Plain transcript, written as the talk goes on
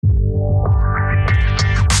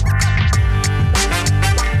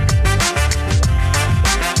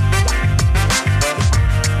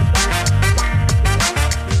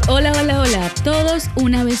todos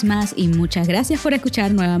una vez más y muchas gracias por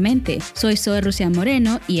escuchar nuevamente. Soy Zoe Rusián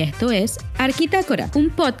Moreno y esto es Arquitácora, un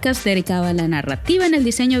podcast dedicado a la narrativa en el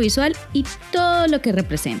diseño visual y todo lo que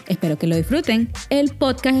representa. Espero que lo disfruten. El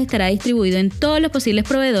podcast estará distribuido en todos los posibles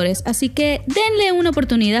proveedores, así que denle una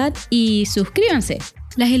oportunidad y suscríbanse.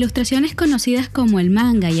 Las ilustraciones conocidas como el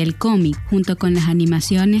manga y el cómic, junto con las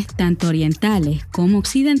animaciones tanto orientales como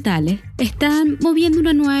occidentales, están moviendo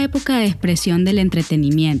una nueva época de expresión del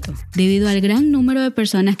entretenimiento, debido al gran número de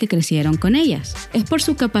personas que crecieron con ellas. Es por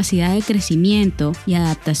su capacidad de crecimiento y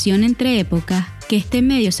adaptación entre épocas que este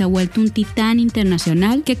medio se ha vuelto un titán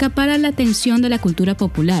internacional que acapara la atención de la cultura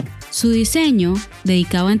popular. Su diseño,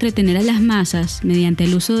 dedicado a entretener a las masas mediante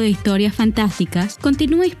el uso de historias fantásticas,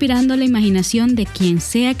 continúa inspirando la imaginación de quien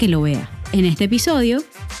sea que lo vea. En este episodio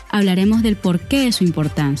hablaremos del porqué de su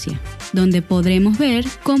importancia, donde podremos ver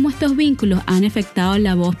cómo estos vínculos han afectado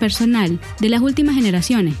la voz personal de las últimas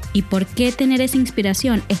generaciones y por qué tener esa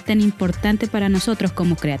inspiración es tan importante para nosotros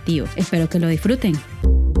como creativos. Espero que lo disfruten.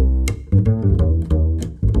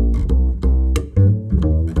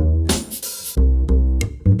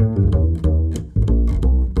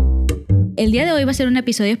 El día de hoy va a ser un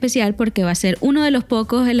episodio especial porque va a ser uno de los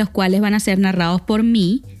pocos en los cuales van a ser narrados por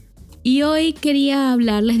mí. Y hoy quería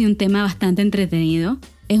hablarles de un tema bastante entretenido.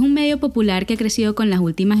 Es un medio popular que ha crecido con las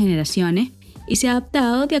últimas generaciones y se ha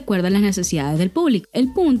adaptado de acuerdo a las necesidades del público.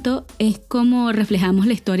 El punto es cómo reflejamos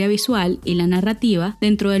la historia visual y la narrativa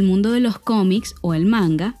dentro del mundo de los cómics o el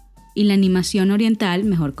manga, y la animación oriental,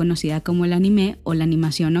 mejor conocida como el anime, o la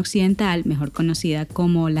animación occidental, mejor conocida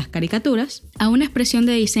como las caricaturas, a una expresión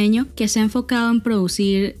de diseño que se ha enfocado en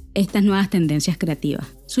producir estas nuevas tendencias creativas.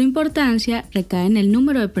 Su importancia recae en el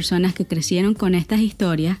número de personas que crecieron con estas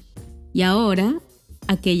historias y ahora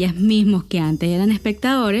aquellas mismos que antes eran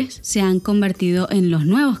espectadores se han convertido en los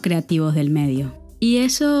nuevos creativos del medio. Y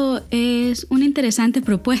eso es una interesante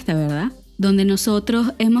propuesta, ¿verdad? Donde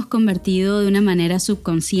nosotros hemos convertido de una manera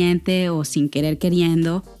subconsciente o sin querer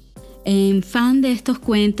queriendo en fan de estos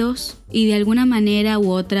cuentos y de alguna manera u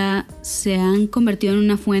otra se han convertido en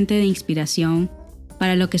una fuente de inspiración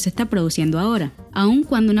para lo que se está produciendo ahora. Aun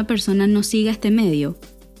cuando una persona no siga este medio,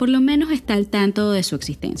 por lo menos está al tanto de su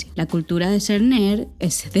existencia. La cultura de ser nerd,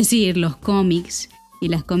 es decir, los cómics y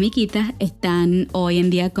las comiquitas, están hoy en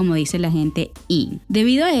día, como dice la gente, in.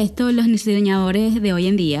 Debido a esto, los diseñadores de hoy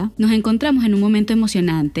en día nos encontramos en un momento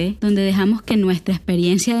emocionante donde dejamos que nuestra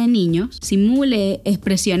experiencia de niños simule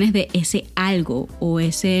expresiones de ese algo o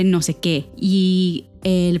ese no sé qué. Y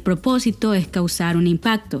el propósito es causar un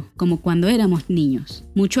impacto, como cuando éramos niños.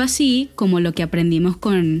 Mucho así como lo que aprendimos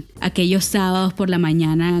con aquellos sábados por la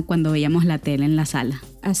mañana cuando veíamos la tele en la sala.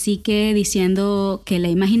 Así que diciendo que la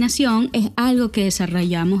imaginación es algo que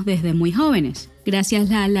desarrollamos desde muy jóvenes, gracias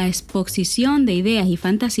a la exposición de ideas y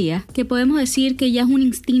fantasías que podemos decir que ya es un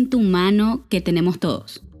instinto humano que tenemos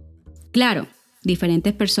todos. Claro,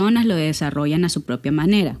 diferentes personas lo desarrollan a su propia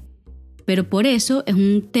manera, pero por eso es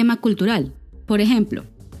un tema cultural. Por ejemplo,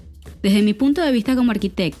 desde mi punto de vista como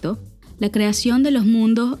arquitecto, la creación de los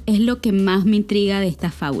mundos es lo que más me intriga de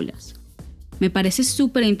estas fábulas. Me parece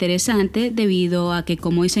súper interesante debido a que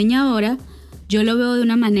como diseñadora yo lo veo de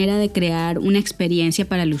una manera de crear una experiencia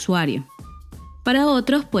para el usuario. Para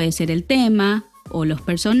otros puede ser el tema o los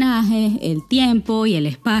personajes, el tiempo y el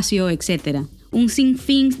espacio, etc. Un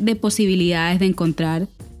sinfín de posibilidades de encontrar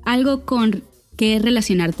algo con que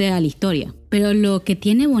relacionarte a la historia. Pero lo que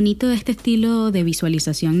tiene bonito de este estilo de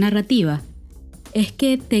visualización narrativa es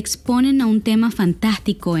que te exponen a un tema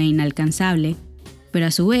fantástico e inalcanzable, pero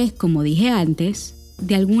a su vez, como dije antes,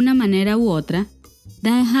 de alguna manera u otra,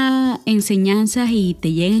 deja enseñanzas y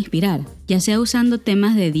te llega a inspirar, ya sea usando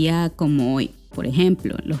temas de día como hoy. Por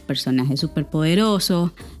ejemplo, los personajes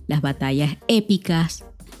superpoderosos, las batallas épicas,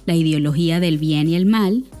 la ideología del bien y el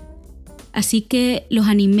mal. Así que los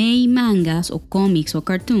anime y mangas o cómics o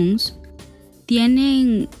cartoons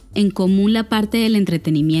tienen en común la parte del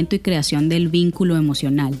entretenimiento y creación del vínculo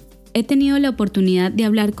emocional. He tenido la oportunidad de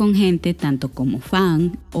hablar con gente tanto como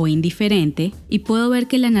fan o indiferente y puedo ver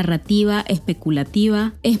que la narrativa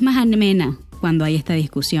especulativa es más amena cuando hay esta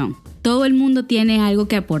discusión. Todo el mundo tiene algo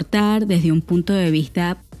que aportar desde un punto de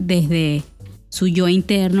vista desde su yo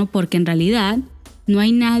interno, porque en realidad no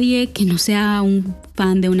hay nadie que no sea un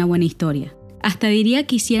fan de una buena historia. Hasta diría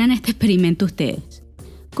que hicieran este experimento ustedes.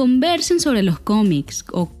 Conversen sobre los cómics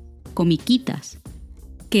o comiquitas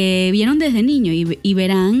que vieron desde niño y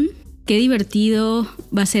verán qué divertido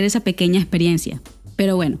va a ser esa pequeña experiencia.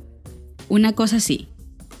 Pero bueno, una cosa sí.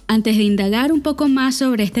 Antes de indagar un poco más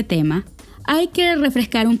sobre este tema, hay que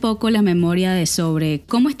refrescar un poco la memoria sobre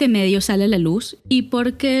cómo este medio sale a la luz y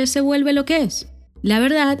por qué se vuelve lo que es. La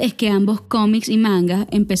verdad es que ambos cómics y mangas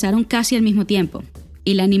empezaron casi al mismo tiempo,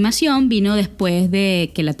 y la animación vino después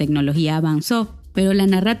de que la tecnología avanzó, pero la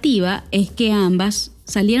narrativa es que ambas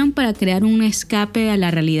salieron para crear un escape a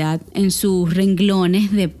la realidad en sus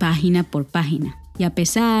renglones de página por página. Y a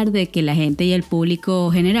pesar de que la gente y el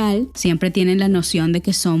público general siempre tienen la noción de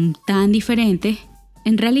que son tan diferentes,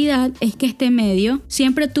 en realidad es que este medio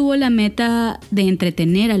siempre tuvo la meta de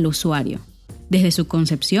entretener al usuario desde su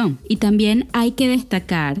concepción. Y también hay que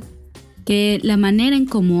destacar que la manera en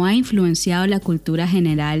cómo ha influenciado la cultura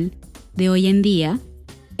general de hoy en día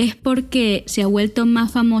es porque se ha vuelto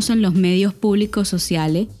más famoso en los medios públicos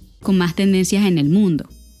sociales con más tendencias en el mundo,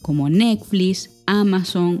 como Netflix,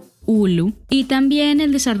 Amazon, Hulu, y también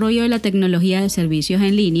el desarrollo de la tecnología de servicios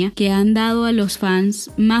en línea que han dado a los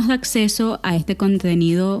fans más acceso a este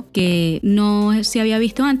contenido que no se había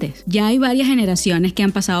visto antes. Ya hay varias generaciones que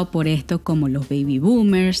han pasado por esto, como los baby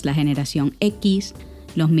boomers, la generación X,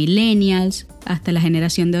 los millennials, hasta la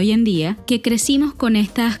generación de hoy en día, que crecimos con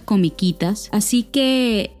estas comiquitas, así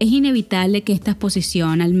que es inevitable que esta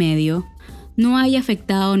exposición al medio no haya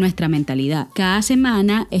afectado nuestra mentalidad. Cada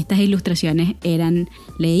semana estas ilustraciones eran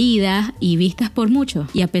leídas y vistas por muchos,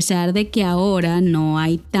 y a pesar de que ahora no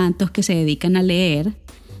hay tantos que se dedican a leer,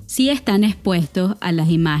 sí están expuestos a las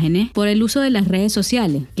imágenes por el uso de las redes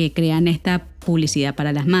sociales que crean esta publicidad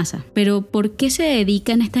para las masas. Pero ¿por qué se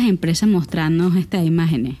dedican estas empresas a mostrarnos estas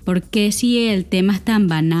imágenes? ¿Por qué, si el tema es tan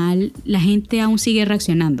banal, la gente aún sigue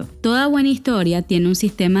reaccionando? Toda buena historia tiene un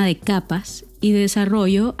sistema de capas y de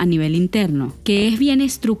desarrollo a nivel interno, que es bien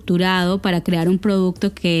estructurado para crear un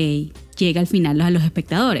producto que llega al final a los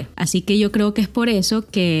espectadores. Así que yo creo que es por eso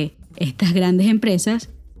que estas grandes empresas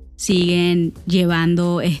siguen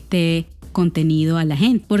llevando este contenido a la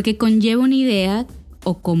gente, porque conlleva una idea,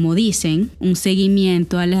 o como dicen, un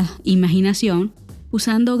seguimiento a la imaginación,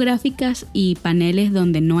 usando gráficas y paneles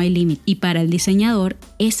donde no hay límite. Y para el diseñador,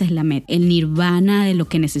 esa es la meta, el nirvana de lo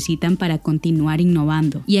que necesitan para continuar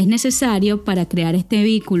innovando. Y es necesario para crear este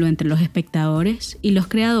vínculo entre los espectadores y los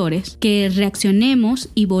creadores que reaccionemos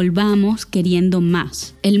y volvamos queriendo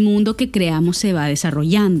más. El mundo que creamos se va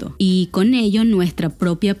desarrollando y con ello nuestra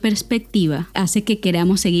propia perspectiva hace que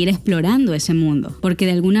queramos seguir explorando ese mundo, porque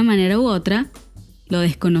de alguna manera u otra, lo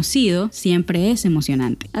desconocido siempre es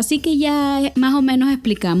emocionante. Así que ya más o menos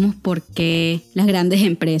explicamos por qué las grandes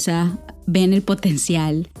empresas ven el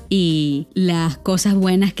potencial y las cosas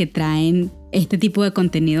buenas que traen este tipo de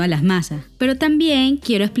contenido a las masas. Pero también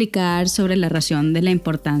quiero explicar sobre la razón de la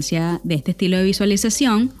importancia de este estilo de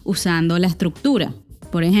visualización usando la estructura.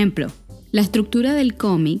 Por ejemplo, la estructura del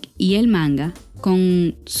cómic y el manga,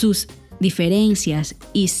 con sus diferencias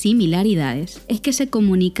y similaridades, es que se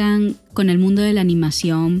comunican con el mundo de la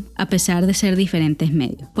animación a pesar de ser diferentes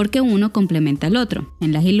medios, porque uno complementa al otro.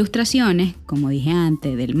 En las ilustraciones, como dije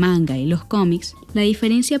antes, del manga y los cómics, la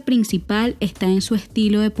diferencia principal está en su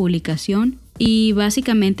estilo de publicación y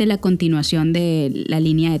básicamente la continuación de la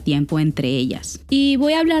línea de tiempo entre ellas. Y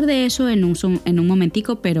voy a hablar de eso en un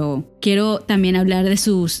momentico, pero quiero también hablar de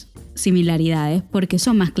sus similaridades porque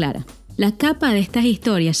son más claras. La capa de estas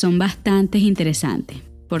historias son bastante interesantes,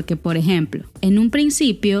 porque por ejemplo, en un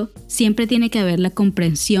principio siempre tiene que haber la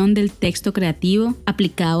comprensión del texto creativo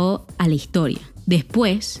aplicado a la historia.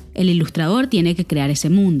 Después, el ilustrador tiene que crear ese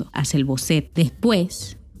mundo, hace el boceto.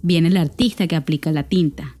 Después, viene el artista que aplica la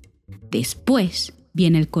tinta. Después,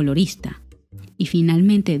 viene el colorista. Y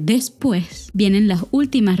finalmente, después, vienen las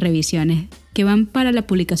últimas revisiones que van para la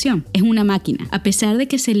publicación. Es una máquina. A pesar de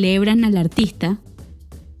que celebran al artista,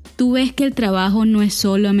 tú ves que el trabajo no es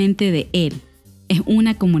solamente de él, es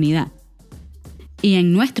una comunidad. Y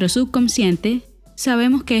en nuestro subconsciente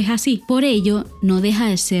sabemos que es así. Por ello, no deja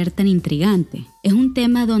de ser tan intrigante. Es un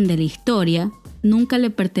tema donde la historia nunca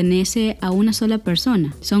le pertenece a una sola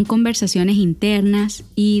persona. Son conversaciones internas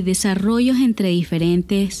y desarrollos entre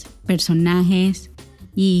diferentes personajes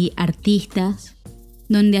y artistas,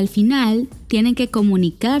 donde al final tienen que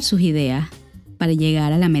comunicar sus ideas para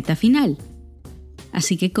llegar a la meta final.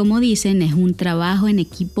 Así que, como dicen, es un trabajo en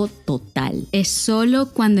equipo total. Es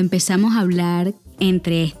solo cuando empezamos a hablar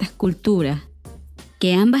entre estas culturas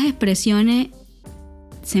que ambas expresiones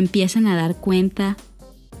se empiezan a dar cuenta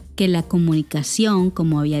que la comunicación,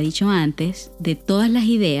 como había dicho antes, de todas las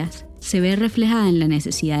ideas se ve reflejada en la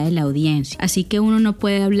necesidad de la audiencia. Así que uno no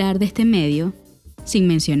puede hablar de este medio sin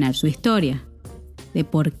mencionar su historia, de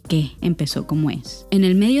por qué empezó como es. En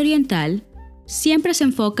el medio oriental, siempre se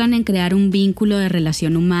enfocan en crear un vínculo de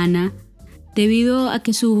relación humana debido a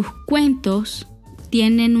que sus cuentos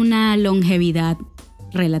tienen una longevidad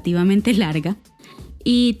relativamente larga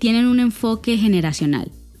y tienen un enfoque generacional.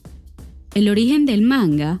 El origen del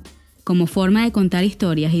manga, como forma de contar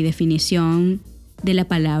historias y definición de la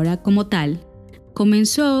palabra como tal,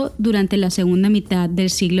 comenzó durante la segunda mitad del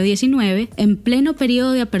siglo XIX, en pleno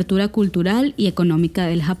periodo de apertura cultural y económica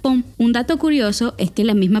del Japón. Un dato curioso es que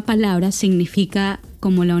la misma palabra significa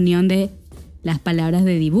como la unión de las palabras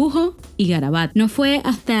de dibujo y garabato. No fue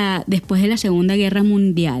hasta después de la Segunda Guerra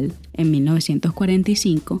Mundial, en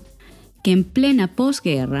 1945, que en plena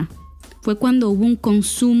posguerra fue cuando hubo un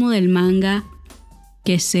consumo del manga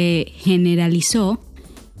que se generalizó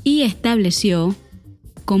y estableció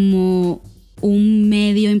como un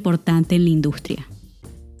medio importante en la industria.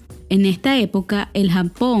 En esta época, el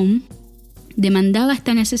Japón demandaba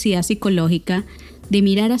esta necesidad psicológica de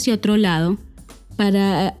mirar hacia otro lado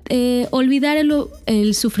para olvidar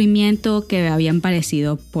el sufrimiento que habían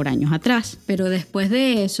padecido por años atrás. Pero después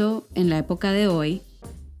de eso, en la época de hoy,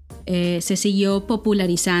 se siguió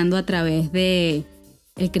popularizando a través de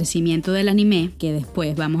el crecimiento del anime, que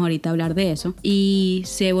después vamos ahorita a hablar de eso, y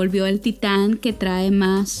se volvió el titán que trae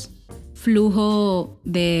más flujo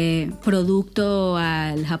de producto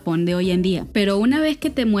al Japón de hoy en día. Pero una vez que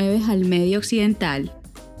te mueves al medio occidental,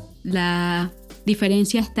 la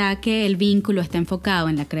diferencia está que el vínculo está enfocado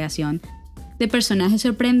en la creación de personajes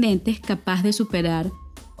sorprendentes capaces de superar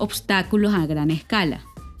obstáculos a gran escala,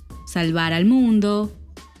 salvar al mundo,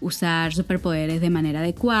 usar superpoderes de manera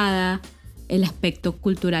adecuada. El aspecto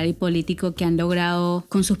cultural y político que han logrado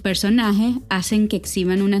con sus personajes hacen que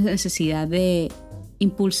exhiban una necesidad de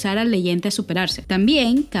impulsar al leyente a superarse.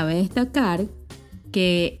 También cabe destacar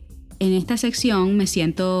que en esta sección me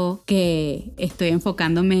siento que estoy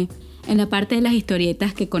enfocándome en la parte de las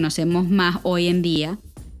historietas que conocemos más hoy en día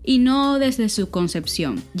y no desde su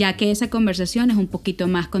concepción, ya que esa conversación es un poquito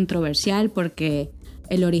más controversial porque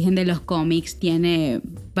el origen de los cómics tiene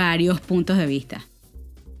varios puntos de vista.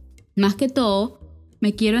 Más que todo,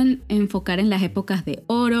 me quiero enfocar en las épocas de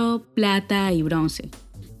oro, plata y bronce,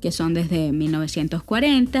 que son desde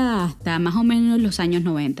 1940 hasta más o menos los años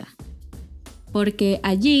 90. Porque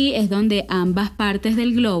allí es donde ambas partes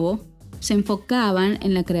del globo se enfocaban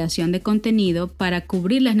en la creación de contenido para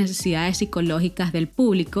cubrir las necesidades psicológicas del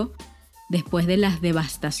público después de las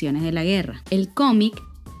devastaciones de la guerra. El cómic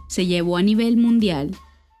se llevó a nivel mundial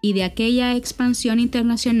y de aquella expansión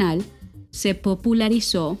internacional se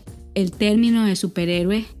popularizó el término de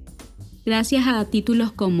superhéroes gracias a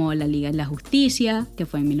títulos como La Liga de la Justicia, que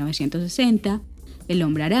fue en 1960, El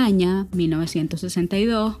Hombre Araña,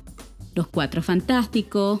 1962, Los Cuatro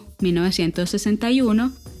Fantásticos,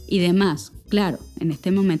 1961 y demás. Claro, en este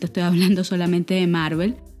momento estoy hablando solamente de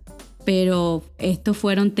Marvel, pero estos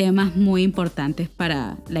fueron temas muy importantes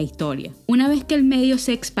para la historia. Una vez que el medio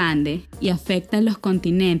se expande y afecta a los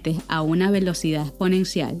continentes a una velocidad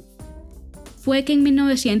exponencial, fue que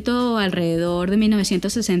alrededor de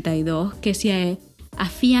 1962, que se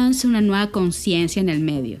afianza una nueva conciencia en el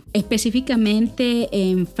medio, específicamente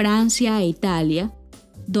en Francia e Italia,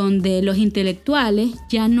 donde los intelectuales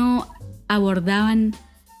ya no abordaban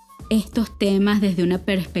estos temas desde una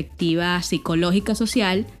perspectiva psicológica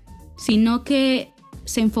social, sino que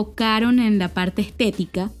se enfocaron en la parte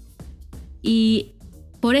estética y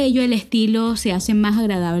por ello el estilo se hace más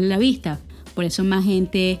agradable a la vista. Por eso más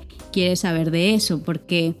gente quiere saber de eso,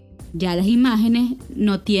 porque ya las imágenes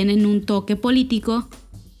no tienen un toque político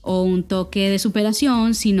o un toque de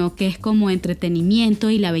superación, sino que es como entretenimiento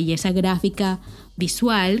y la belleza gráfica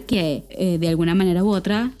visual que de alguna manera u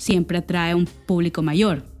otra siempre atrae a un público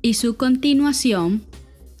mayor. Y su continuación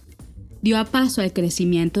dio a paso al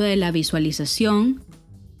crecimiento de la visualización,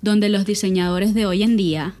 donde los diseñadores de hoy en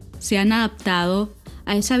día se han adaptado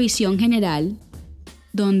a esa visión general,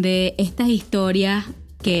 donde estas historias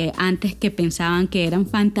que antes que pensaban que eran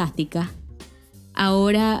fantásticas,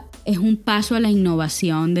 ahora es un paso a la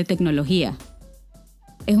innovación de tecnología.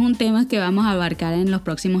 Es un tema que vamos a abarcar en los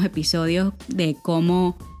próximos episodios de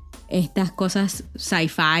cómo estas cosas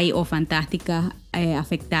sci-fi o fantásticas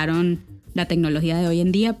afectaron la tecnología de hoy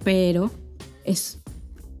en día, pero es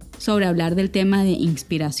sobre hablar del tema de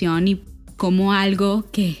inspiración y cómo algo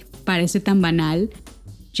que parece tan banal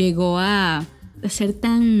llegó a ser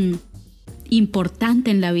tan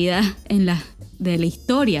importante en la vida de la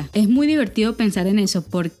historia. Es muy divertido pensar en eso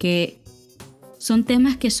porque son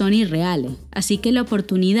temas que son irreales. Así que la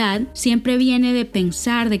oportunidad siempre viene de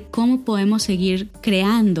pensar de cómo podemos seguir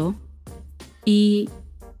creando y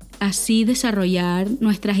así desarrollar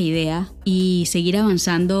nuestras ideas y seguir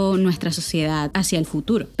avanzando nuestra sociedad hacia el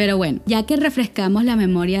futuro. Pero bueno, ya que refrescamos la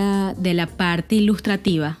memoria de la parte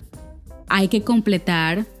ilustrativa, hay que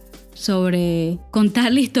completar sobre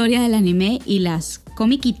contar la historia del anime y las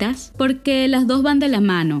comiquitas, porque las dos van de la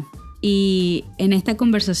mano. y en esta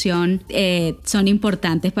conversación son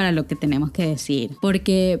importantes para lo que tenemos que decir.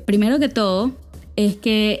 Porque primero que todo es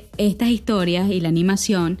que estas historias y la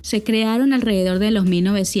animación se crearon alrededor de los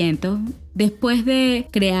 1900 después de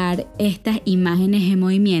crear estas imágenes en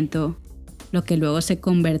movimiento, lo que luego se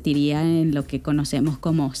convertiría en lo que conocemos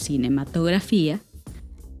como cinematografía,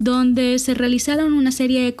 donde se realizaron una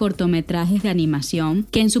serie de cortometrajes de animación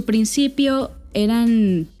que en su principio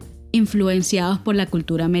eran influenciados por la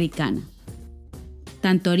cultura americana.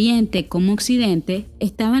 Tanto Oriente como Occidente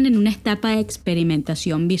estaban en una etapa de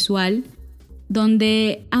experimentación visual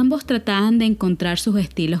donde ambos trataban de encontrar sus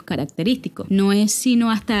estilos característicos. No es sino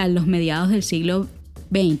hasta los mediados del siglo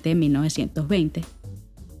XX, 1920,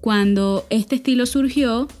 cuando este estilo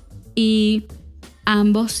surgió y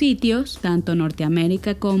ambos sitios, tanto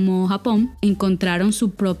Norteamérica como Japón, encontraron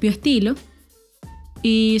su propio estilo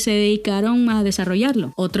y se dedicaron a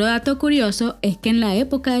desarrollarlo. Otro dato curioso es que en la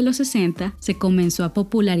época de los 60 se comenzó a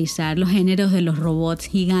popularizar los géneros de los robots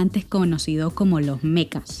gigantes conocidos como los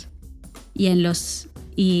mechas. Y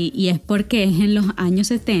es porque es en los años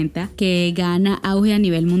 70 que gana auge a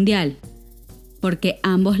nivel mundial, porque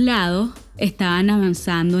ambos lados estaban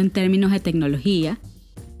avanzando en términos de tecnología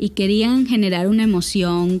y querían generar una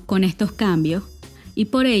emoción con estos cambios, y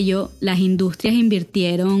por ello las industrias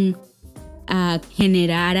invirtieron a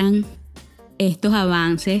generaran estos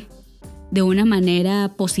avances de una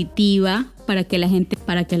manera positiva para que la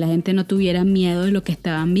gente no tuviera miedo de lo que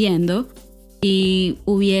estaban viendo y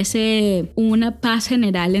hubiese una paz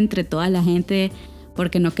general entre toda la gente,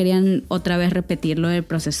 porque no querían otra vez repetirlo del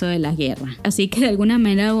proceso de la guerra. Así que de alguna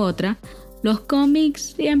manera u otra, los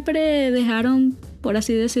cómics siempre dejaron, por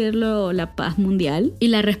así decirlo, la paz mundial, y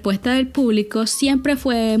la respuesta del público siempre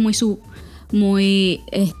fue muy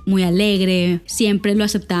alegre, siempre lo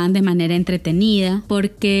aceptaban de manera entretenida,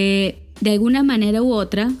 porque de alguna manera u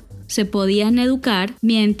otra se podían educar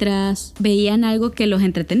mientras veían algo que los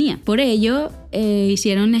entretenía. Por ello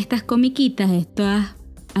hicieron estas comiquitas, estas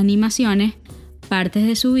animaciones, partes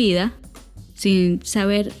de su vida, sin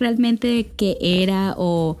saber realmente qué era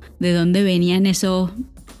o de dónde venían esos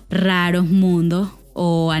raros mundos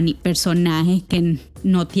o personajes que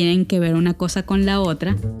no tienen que ver una cosa con la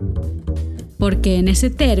otra. Porque en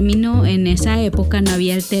esa época no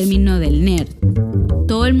había el término del nerd.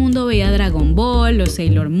 Todo el mundo veía Dragon Ball o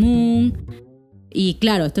Sailor Moon. Y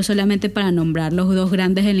claro, esto es solamente para nombrar los dos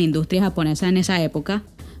grandes de la industria japonesa en esa época.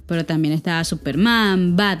 Pero también estaba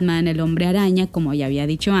Superman, Batman, el Hombre Araña, como ya había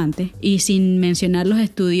dicho antes. Y sin mencionar los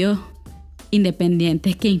estudios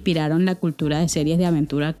independientes que inspiraron la cultura de series de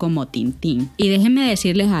aventura como Tintín. Y déjenme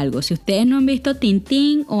decirles algo, si ustedes no han visto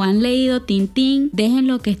Tintín o han leído Tintín, dejen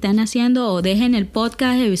lo que están haciendo o dejen el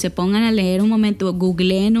podcast y se pongan a leer un momento,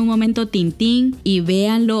 googleen un momento Tintín y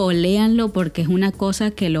véanlo o léanlo, porque es una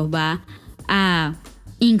cosa que los va a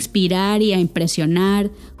inspirar y a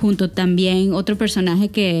impresionar, junto también otro personaje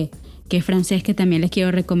que es francés, que también les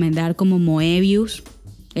quiero recomendar, como Moebius,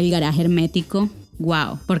 el garaje hermético.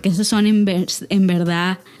 Wow, porque esas son en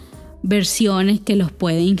verdad versiones que los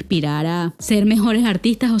pueden inspirar a ser mejores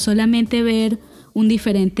artistas o solamente ver un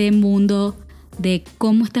diferente mundo de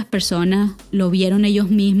cómo estas personas lo vieron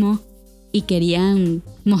ellos mismos y querían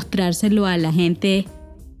mostrárselo a la gente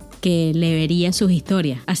que le vería sus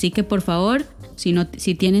historias. Así que por favor,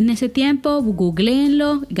 si tienen ese tiempo,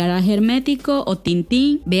 googleenlo, Garaje Hermético o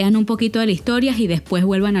Tintín, vean un poquito de las historias y después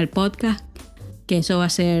vuelvan al podcast, que eso va a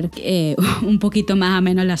ser un poquito más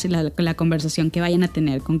ameno la conversación que vayan a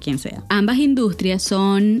tener con quien sea. Ambas industrias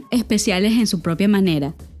son especiales en su propia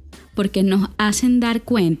manera, porque nos hacen dar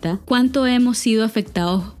cuenta cuánto hemos sido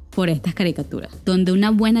afectados por estas caricaturas, donde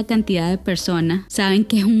una buena cantidad de personas saben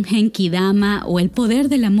que es un Genkidama o el poder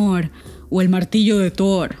del amor o el martillo de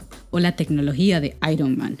Thor o la tecnología de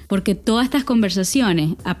Iron Man. Porque todas estas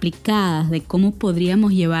conversaciones aplicadas de cómo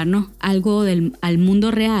podríamos llevarnos algo al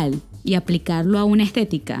mundo real y aplicarlo a una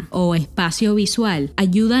estética o espacio visual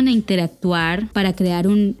ayudan a interactuar para crear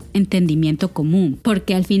un entendimiento común,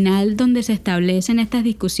 porque al final donde se establecen estas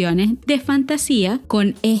discusiones de fantasía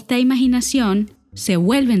con esta imaginación se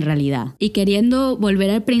vuelven realidad. Y queriendo volver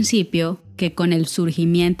al principio, que con el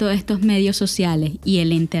surgimiento de estos medios sociales y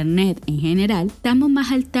el internet en general, estamos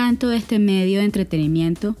más al tanto de este medio de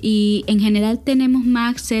entretenimiento y en general tenemos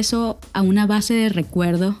más acceso a una base de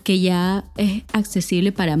recuerdos que ya es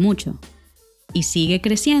accesible para muchos y sigue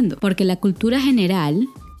creciendo, porque la cultura general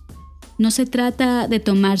no se trata de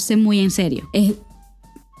tomarse muy en serio, es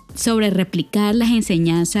sobre replicar las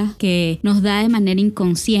enseñanzas que nos da de manera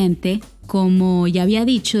inconsciente, como ya había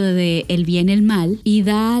dicho, de el bien y el mal, y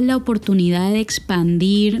da la oportunidad de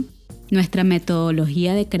expandir nuestra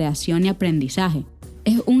metodología de creación y aprendizaje.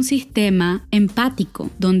 es un sistema empático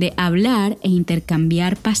donde hablar e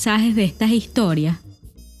intercambiar pasajes de estas historias,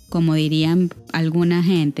 como dirían alguna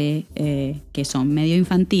gente que son medio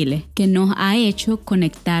infantiles, que nos ha hecho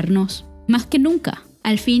conectarnos más que nunca.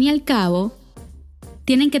 Al fin y al cabo,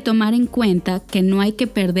 tienen que tomar en cuenta que no hay que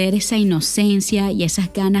perder esa inocencia y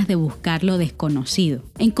esas ganas de buscar lo desconocido.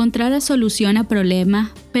 Encontrar la solución a problemas,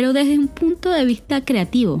 pero desde un punto de vista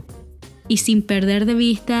creativo y sin perder de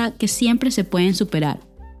vista que siempre se pueden superar.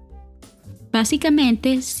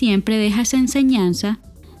 Básicamente, siempre deja esa enseñanza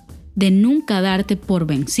de nunca darte por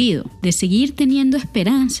vencido, de seguir teniendo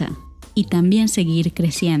esperanza y también seguir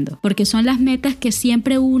creciendo, porque son las metas que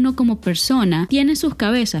siempre uno como persona tiene en sus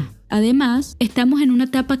cabezas. Además, estamos en una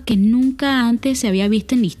etapa que nunca antes se había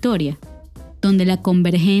visto en la historia, donde la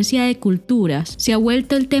convergencia de culturas se ha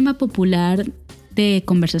vuelto el tema popular de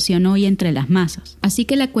conversación hoy entre las masas. Así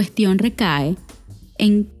que la cuestión recae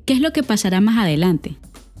en qué es lo que pasará más adelante.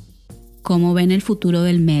 ¿Cómo ven el futuro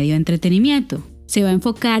del medio de entretenimiento? ¿Se va a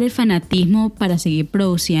enfocar el fanatismo para seguir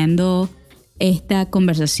produciendo esta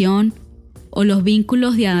conversación o los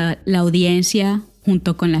vínculos de la audiencia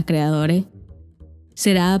junto con los creadores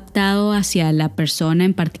será adaptado hacia la persona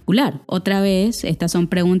en particular? Otra vez, estas son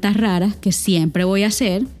preguntas raras que siempre voy a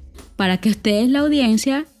hacer para que ustedes, la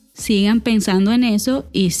audiencia, sigan pensando en eso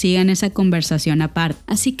y sigan esa conversación aparte.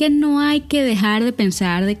 Así que no hay que dejar de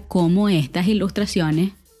pensar de cómo estas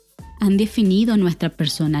ilustraciones han definido nuestra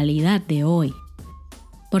personalidad de hoy.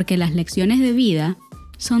 Porque las lecciones de vida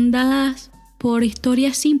son dadas por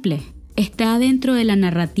historias simples. Está dentro de la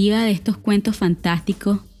narrativa de estos cuentos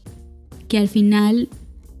fantásticos que al final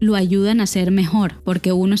lo ayudan a ser mejor,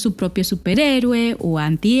 porque uno es su propio superhéroe o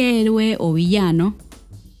antihéroe o villano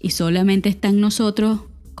y solamente está en nosotros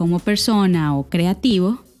como persona o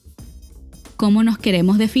creativo cómo nos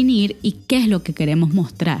queremos definir y qué es lo que queremos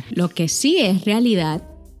mostrar. Lo que sí es realidad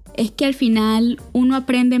es que al final uno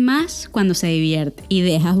aprende más cuando se divierte y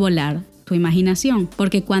dejas volar tu imaginación,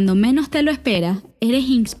 porque cuando menos te lo esperas, eres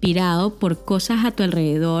inspirado por cosas a tu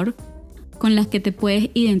alrededor con las que te puedes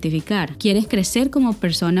identificar. Quieres crecer como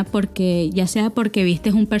persona ya sea porque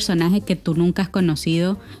vistes un personaje que tú nunca has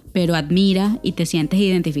conocido, pero admiras y te sientes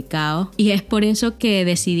identificado, y es por eso que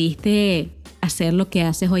decidiste hacer lo que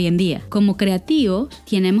haces hoy en día. Como creativos,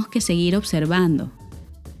 tenemos que seguir observando,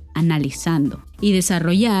 analizando y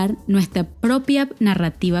desarrollar nuestra propia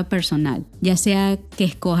narrativa personal, ya sea que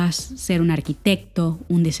escojas ser un arquitecto,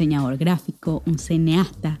 un diseñador gráfico, un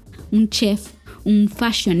cineasta, un chef, un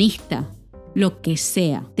fashionista, lo que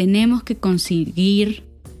sea. Tenemos que conseguir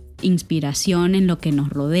inspiración en lo que nos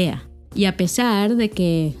rodea. Y a pesar de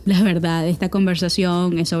que la verdad esta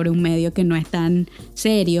conversación es sobre un medio que no es tan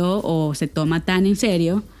serio o se toma tan en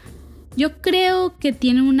serio, yo creo que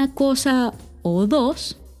tiene una cosa o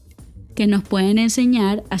dos que nos pueden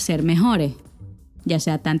enseñar a ser mejores, ya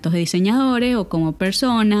sea tantos diseñadores o como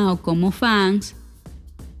personas o como fans,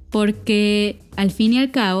 porque al fin y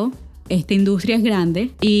al cabo esta industria es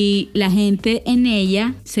grande y la gente en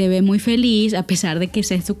ella se ve muy feliz a pesar de que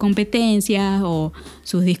sea su competencia o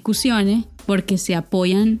sus discusiones, porque se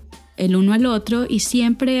apoyan el uno al otro y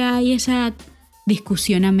siempre hay esa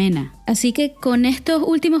discusión amena. Así que con estos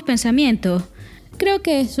últimos pensamientos, creo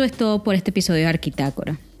que eso es todo por este episodio de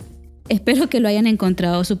Arquitácora. Espero que lo hayan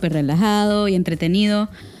encontrado súper relajado y entretenido,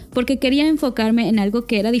 porque quería enfocarme en algo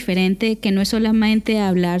que era diferente, que no es solamente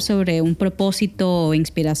hablar sobre un propósito o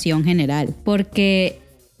inspiración general, porque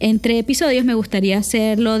entre episodios me gustaría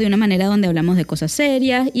hacerlo de una manera donde hablamos de cosas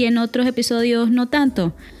serias y en otros episodios no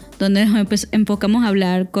tanto, donde nos enfocamos a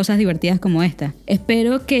hablar cosas divertidas como esta.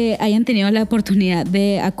 Espero que hayan tenido la oportunidad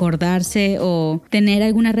de acordarse o tener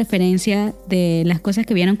alguna referencia de las cosas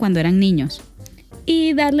que vieron cuando eran niños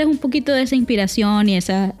y darles un poquito de esa inspiración y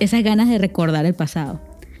esas ganas de recordar el pasado.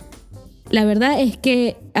 La verdad es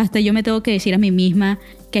que hasta yo me tengo que decir a mí misma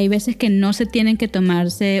que hay veces que no se tienen que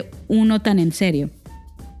tomarse uno tan en serio,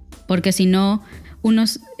 porque si no, uno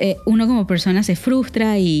como persona se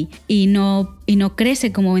frustra y no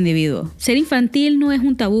crece como individuo. Ser infantil no es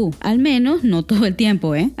un tabú, al menos no todo el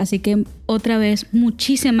tiempo, ¿eh? Así que otra vez,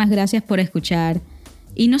 muchísimas gracias por escuchar.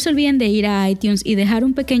 Y no se olviden de ir a iTunes y dejar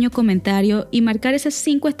un pequeño comentario y marcar esas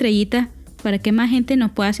 5 estrellitas para que más gente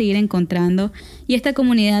nos pueda seguir encontrando y esta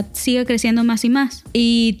comunidad siga creciendo más y más.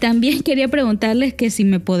 Y también quería preguntarles que si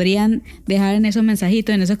me podrían dejar en esos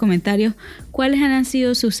mensajitos, en esos comentarios, cuáles han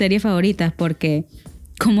sido sus series favoritas, porque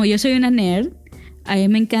como yo soy una nerd, a mí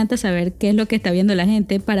me encanta saber qué es lo que está viendo la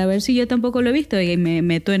gente para ver si yo tampoco lo he visto y me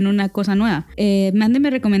meto en una cosa nueva.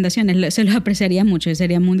 Mándenme recomendaciones, se los apreciaría mucho y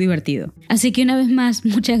sería muy divertido. Así que una vez más,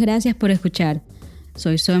 muchas gracias por escuchar.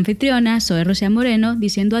 Soy su anfitriona, soy Rocía Moreno,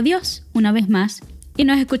 diciendo adiós una vez más y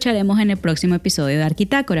nos escucharemos en el próximo episodio de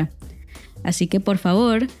Arquitácora. Así que por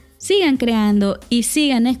favor, sigan creando y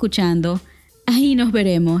sigan escuchando. Ahí nos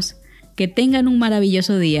veremos. Que tengan un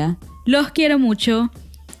maravilloso día. Los quiero mucho.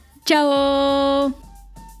 ¡Chao!